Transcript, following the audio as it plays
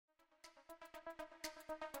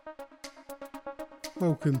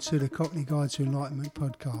Welcome to the Cockney Guide to Enlightenment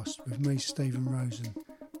podcast with me, Stephen Rosen.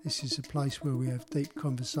 This is a place where we have deep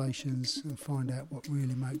conversations and find out what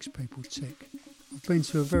really makes people tick. I've been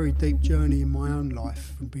to a very deep journey in my own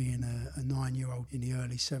life, from being a 9-year-old in the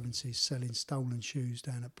early 70s selling stolen shoes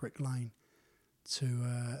down at Brick Lane to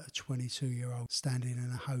a 22-year-old standing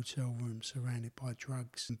in a hotel room surrounded by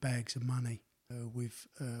drugs and bags of money with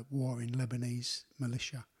warring Lebanese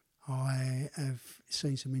militia. I have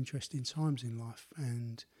seen some interesting times in life,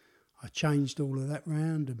 and I changed all of that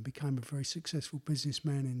round and became a very successful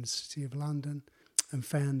businessman in the City of London and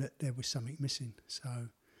found that there was something missing. So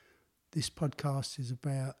this podcast is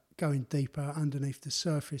about going deeper underneath the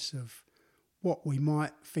surface of what we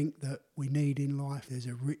might think that we need in life. There's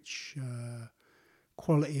a rich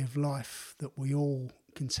quality of life that we all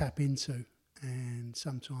can tap into, and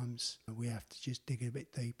sometimes we have to just dig a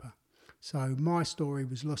bit deeper. So my story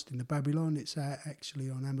was Lost in the Babylon. It's out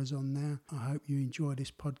actually on Amazon now. I hope you enjoy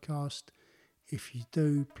this podcast. If you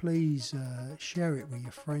do, please share it with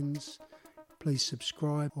your friends. Please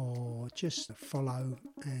subscribe or just follow,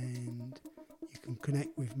 and you can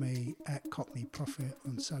connect with me at Cockney Prophet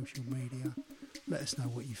on social media. Let us know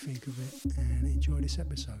what you think of it and enjoy this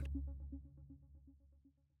episode.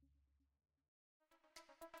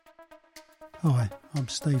 Hi, I'm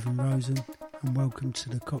Stephen Rosen, and welcome to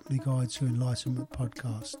the Cockney Guide to Enlightenment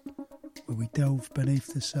podcast, where we delve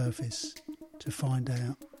beneath the surface to find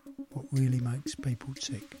out what really makes people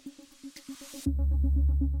tick.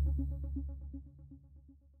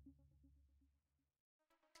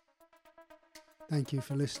 Thank you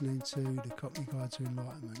for listening to the Cockney Guide to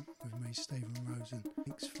Enlightenment with me, Stephen Rosen.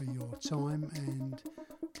 Thanks for your time, and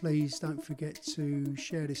please don't forget to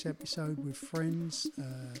share this episode with friends.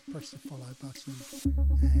 Press the follow button,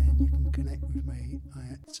 and you can connect with me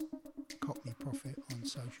at Cockney Prophet on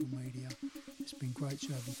social media. It's been great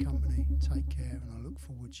to have your company. Take care, and I look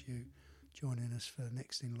forward to you joining us for the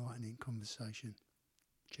next enlightening conversation.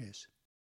 Cheers.